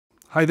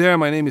Hi there,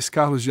 my name is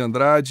Carlos de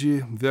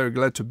Andrade. Very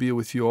glad to be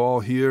with you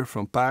all here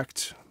from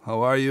Pact. How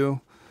are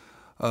you?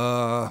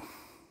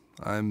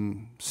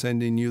 I'm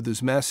sending you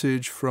this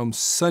message from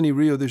sunny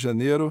Rio de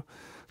Janeiro.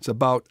 It's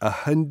about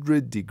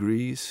 100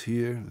 degrees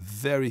here,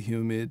 very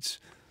humid,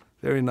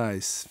 very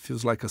nice,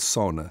 feels like a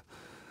sauna.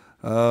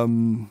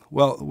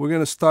 Well, we're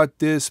going to start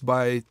this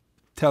by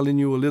telling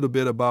you a little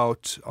bit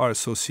about our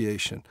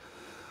association.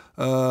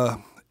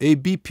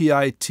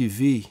 ABPI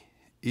TV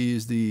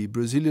is the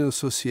Brazilian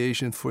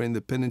Association for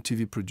Independent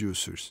TV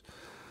Producers.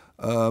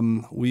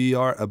 We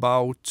are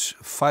about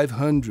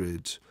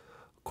 500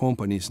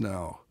 companies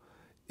now,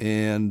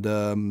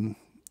 and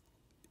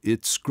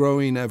it's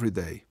growing every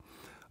day.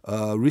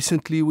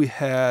 Recently we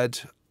had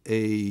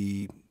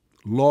a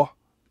law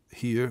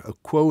here, a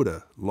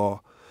quota law,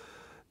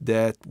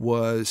 that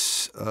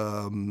was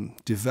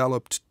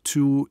developed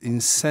to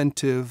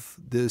incentive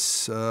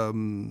this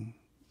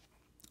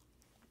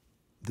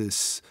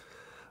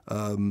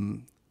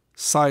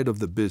side of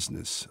the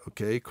business,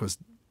 okay? Because,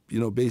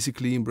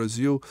 basically in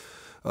Brazil,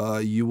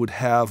 you would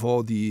have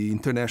all the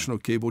international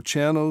cable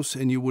channels,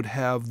 and you would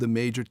have the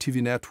major TV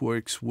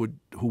networks who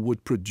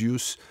would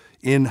produce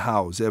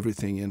in-house,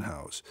 everything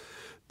in-house.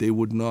 They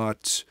would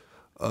not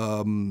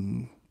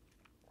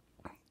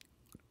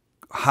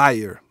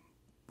hire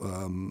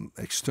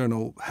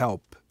external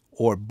help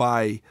or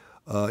buy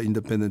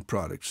independent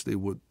products. They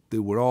would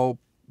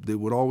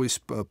always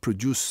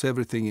produce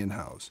everything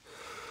in-house.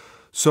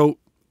 So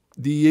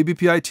the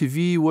ABPI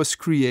TV was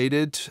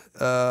created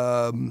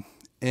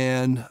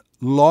and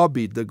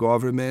lobbied the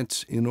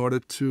government in order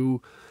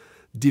to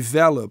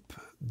develop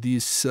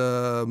this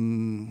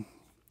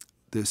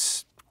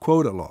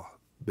quota law,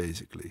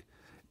 basically.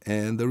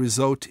 And the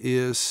result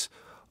is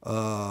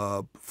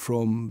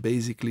from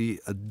basically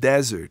a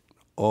desert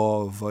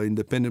of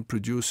independent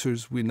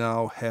producers, we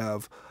now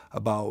have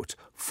about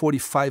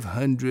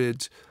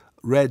 4,500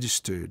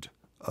 registered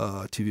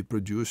TV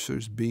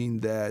producers, being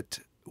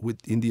that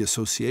within the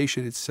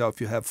association itself,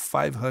 you have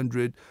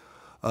 500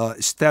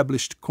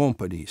 established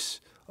companies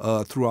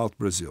throughout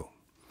Brazil.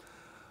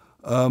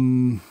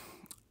 The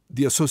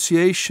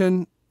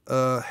association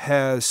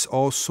has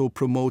also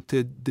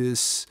promoted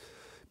this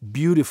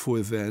beautiful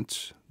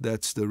event,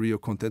 that's the Rio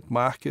Content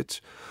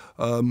Market.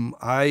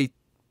 I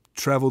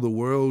travel the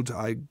world.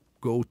 I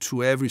go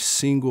to every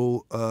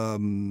single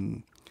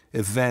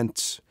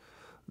event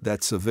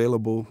that's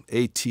available.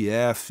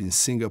 ATF in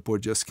Singapore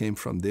just came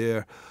from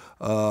there.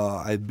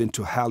 I've been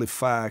to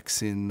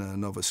Halifax in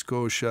Nova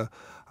Scotia.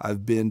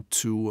 I've been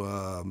to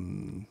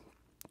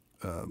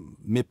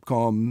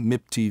MIPCOM,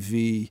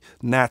 MIPTV,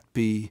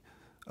 NATP,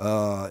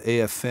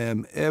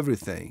 AFM,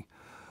 everything.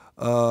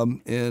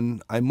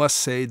 And I must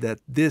say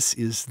that this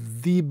is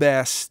the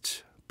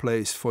best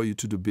place for you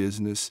to do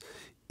business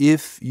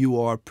if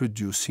you are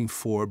producing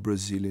for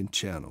Brazilian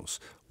channels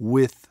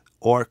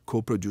or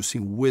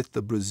co-producing with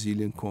a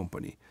Brazilian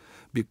company,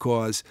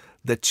 because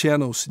the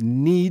channels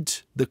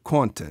need the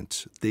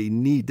content. They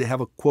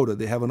have a quota.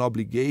 They have an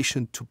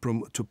obligation to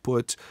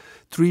put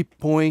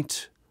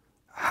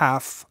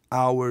 3.5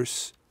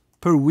 hours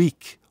per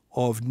week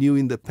of new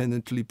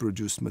independently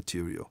produced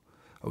material.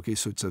 Okay,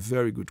 so it's a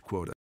very good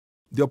quota.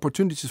 The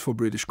opportunities for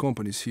British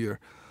companies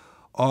here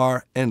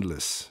are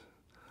endless.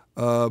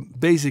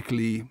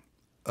 Basically,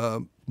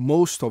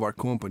 most of our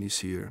companies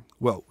here,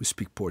 well, we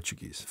speak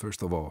Portuguese,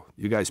 first of all.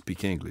 You guys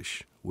speak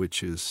English,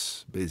 which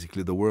is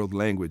basically the world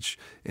language,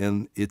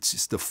 and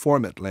it's the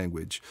format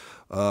language.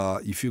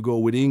 If you go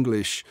with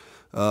English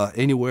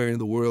anywhere in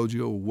the world,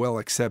 you're well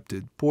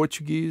accepted.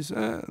 Portuguese,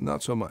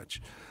 not so much.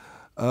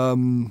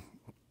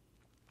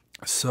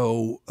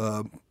 So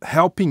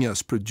helping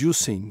us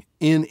producing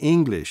in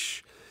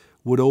English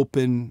would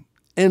open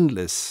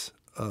endless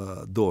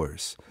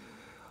doors.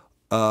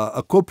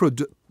 A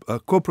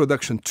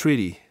co-production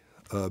treaty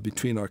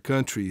between our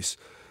countries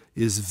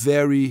is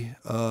very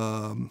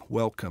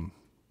welcome.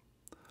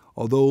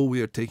 Although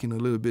we are taking a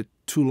little bit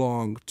too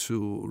long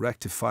to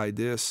rectify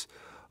this,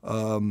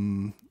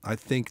 I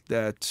think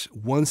that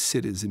once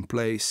it is in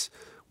place,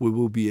 we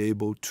will be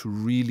able to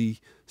really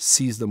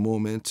seize the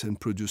moment and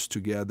produce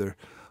together.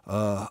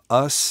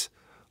 Us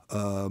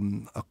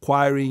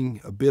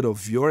acquiring a bit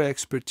of your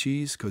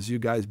expertise, because you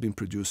guys have been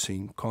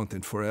producing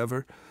content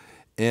forever,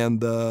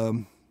 and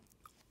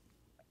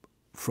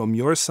from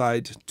your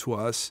side to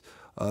us,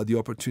 the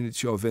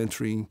opportunity of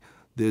entering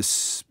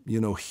this,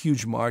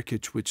 huge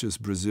market, which is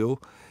Brazil,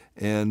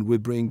 and we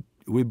bring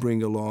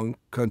along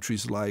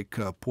countries like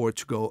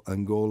Portugal,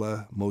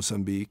 Angola,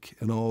 Mozambique,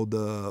 and all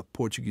the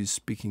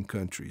Portuguese-speaking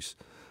countries,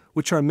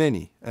 which are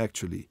many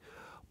actually,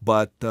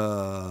 but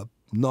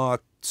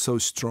not so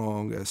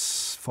strong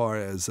as far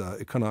as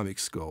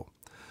economics go.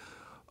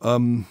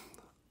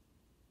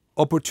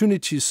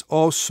 Opportunities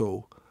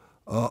also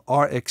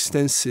are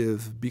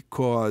extensive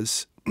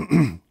because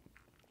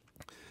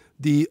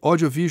the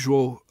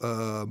audiovisual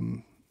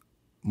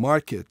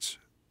market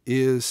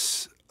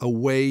is a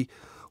way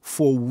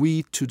for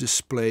we to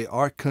display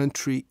our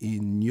country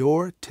in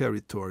your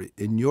territory,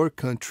 and your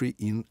country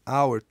in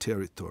our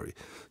territory.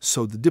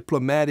 So the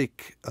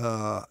diplomatic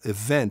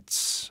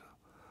events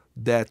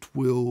that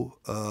will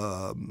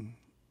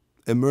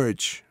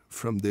emerge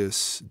from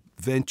this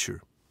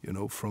venture, you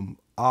know, from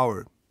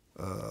our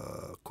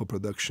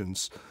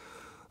co-productions,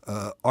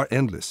 are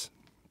endless.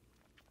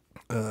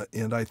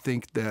 And I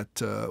think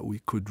that we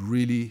could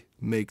really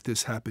make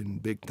this happen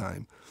big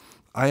time.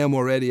 I am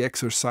already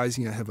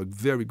exercising. I have a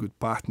very good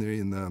partner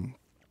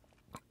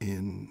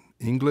in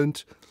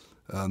England,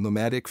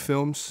 Nomadic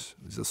Films,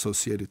 is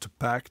associated to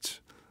Pact,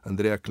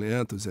 Andrea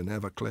Cleantos and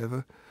Eva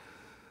Clever.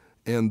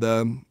 And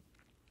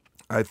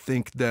I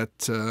think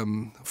that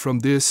from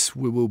this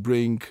we will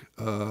bring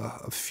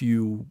a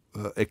few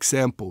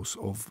examples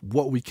of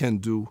what we can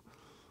do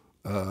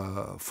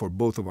for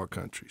both of our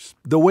countries.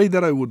 The way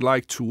that I would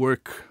like to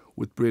work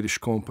with British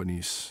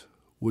companies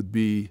would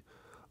be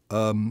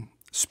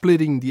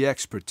splitting the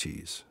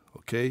expertise,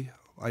 okay?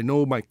 I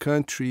know my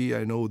country,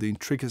 I know the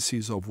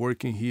intricacies of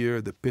working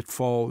here, the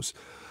pitfalls,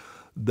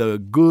 the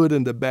good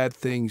and the bad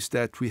things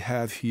that we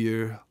have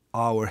here,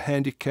 our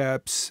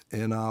handicaps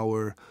and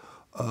our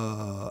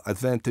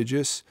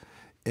advantages.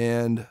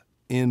 And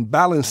in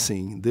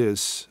balancing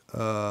this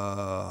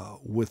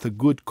with a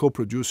good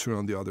co-producer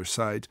on the other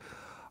side,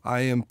 I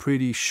am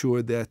pretty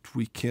sure that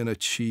we can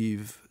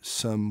achieve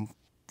some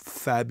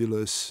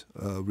fabulous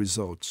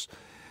results.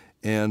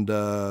 And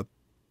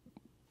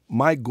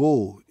my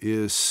goal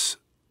is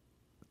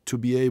to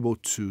be able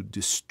to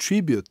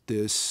distribute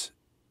this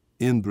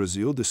in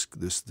Brazil, this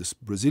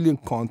Brazilian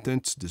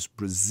content, this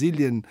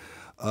Brazilian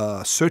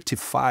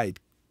certified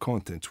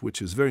content,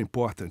 which is very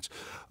important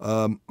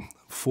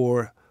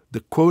for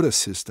the quota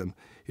system.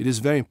 It is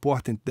very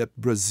important that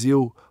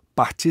Brazil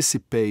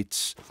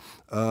participates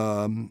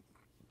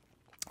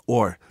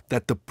or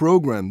that the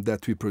program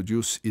that we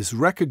produce is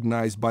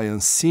recognized by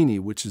Ancine,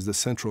 which is the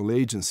central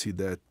agency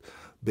that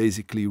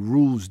basically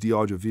rules the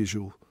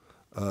audiovisual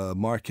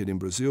market in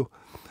Brazil,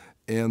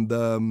 and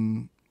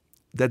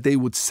that they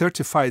would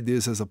certify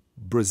this as a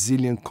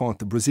Brazilian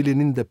content, Brazilian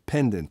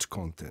independent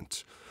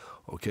content,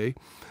 okay?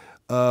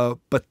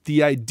 But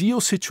the ideal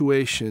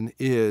situation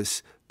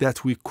is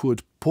that we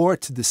could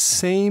port the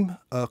same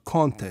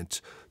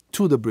content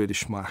to the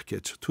British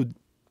market, to,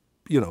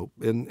 you know,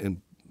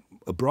 and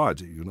abroad,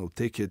 you know,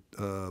 take it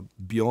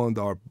beyond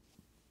our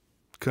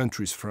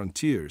country's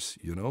frontiers,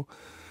 you know.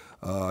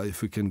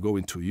 If we can go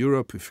into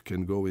Europe, if we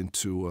can go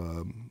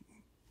into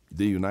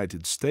the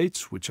United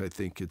States, which I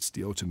think it's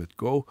the ultimate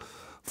goal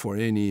for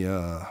any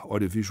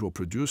audiovisual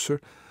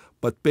producer,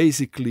 but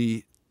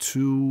basically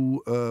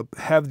to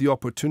have the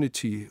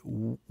opportunity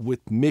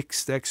with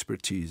mixed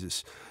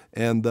expertises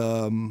and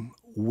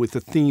with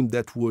a theme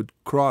that would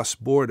cross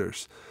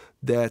borders,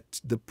 that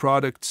the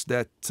products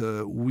that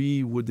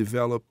we would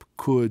develop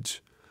could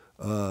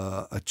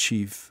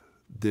achieve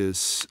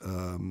this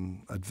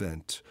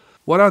advent.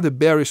 What are the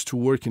barriers to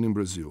working in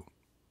Brazil?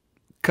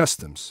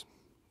 Customs.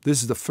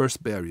 This is the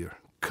first barrier.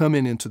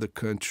 Coming into the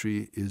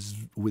country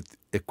with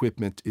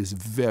equipment is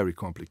very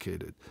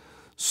complicated.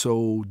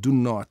 So do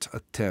not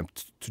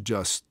attempt to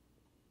just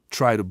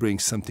try to bring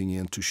something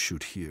in to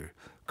shoot here,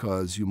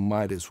 because you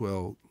might as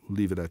well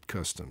leave it at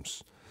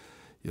customs.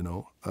 You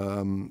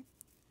know,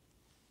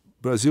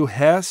 Brazil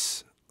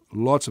has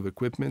lots of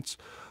equipment.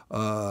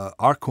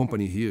 Our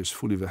company here is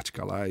fully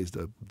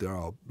verticalized. There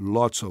are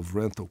lots of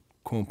rental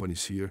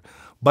companies here.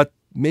 But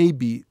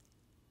maybe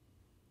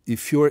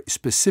if you're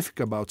specific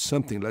about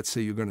something, let's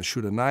say you're going to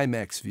shoot an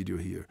IMAX video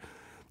here,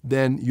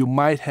 then you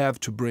might have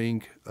to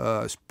bring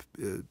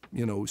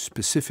you know,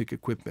 specific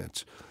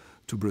equipment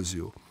to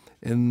Brazil.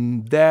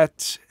 And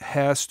that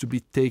has to be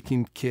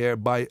taken care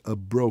by a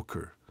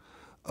broker.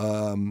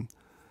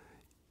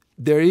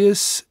 There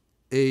is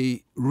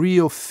a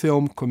Rio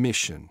Film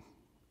Commission,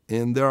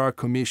 and there are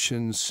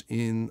commissions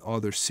in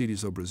other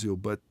cities of Brazil,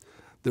 but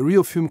the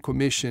Rio Film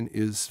Commission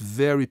is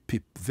very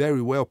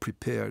well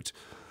prepared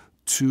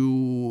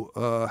to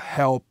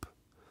help,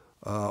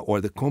 or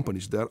the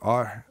companies that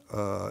are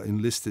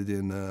enlisted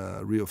in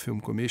Rio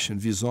Film Commission,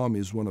 Visome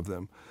is one of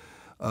them.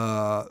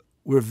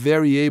 We're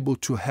very able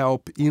to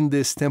help in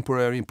this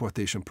temporary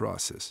importation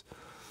process.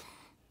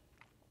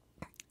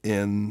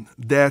 And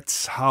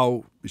that's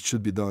how it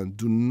should be done.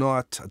 Do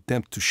not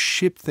attempt to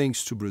ship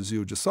things to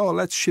Brazil. Just, oh,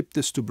 let's ship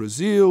this to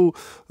Brazil.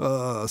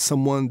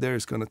 Someone there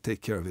is going to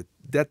take care of it.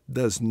 That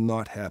does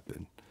not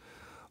happen.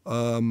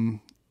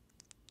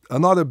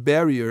 Another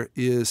barrier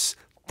is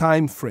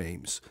time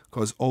frames,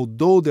 because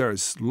although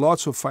there's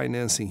lots of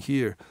financing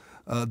here,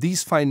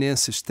 these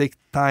finances take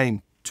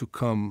time to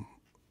come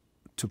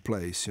to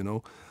place, you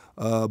know.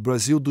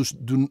 Brazil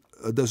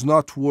does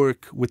not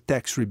work with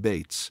tax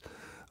rebates.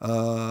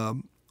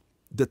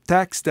 The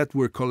tax that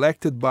were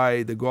collected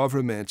by the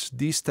government,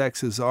 these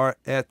taxes are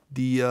at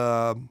the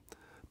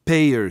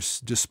payer's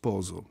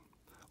disposal.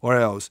 Or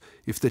else,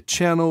 if the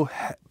channel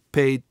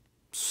paid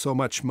so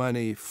much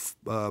money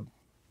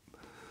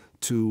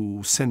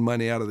to send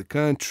money out of the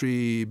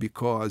country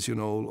because,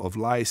 of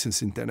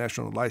license,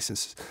 international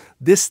licenses.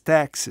 These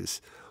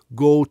taxes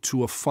go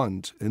to a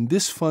fund, and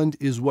this fund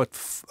is what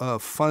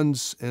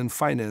funds and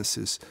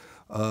finances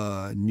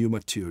new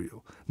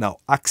material. Now,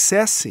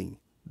 accessing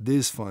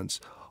these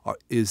funds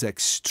is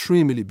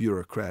extremely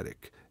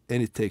bureaucratic,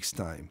 and it takes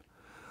time.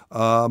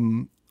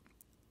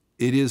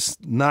 It is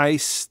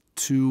nice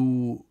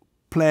to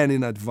plan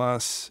in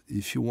advance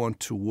if you want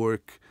to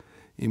work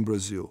in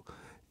Brazil,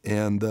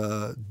 and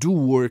do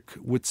work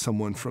with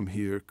someone from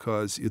here,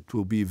 because it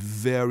will be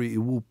it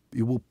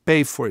will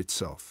pay for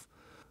itself.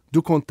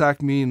 Do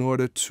contact me in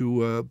order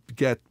to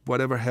get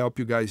whatever help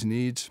you guys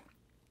need.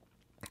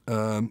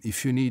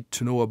 If you need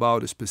to know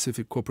about a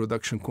specific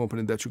co-production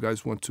company that you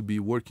guys want to be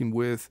working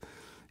with,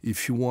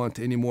 if you want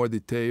any more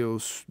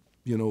details,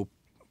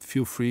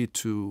 feel free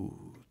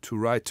to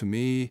write to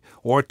me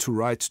or to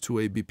write to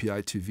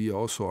ABPI TV.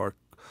 Also,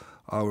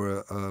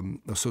 our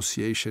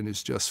association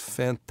is just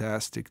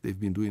fantastic. They've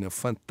been doing a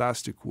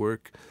fantastic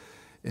work,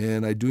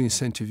 and I do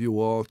incentive you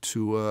all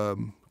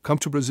to come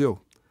to Brazil,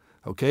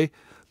 okay?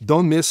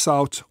 Don't miss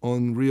out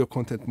on Rio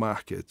Content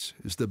Market.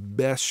 It's the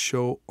best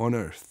show on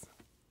earth.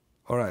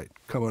 All right,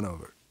 come on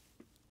over.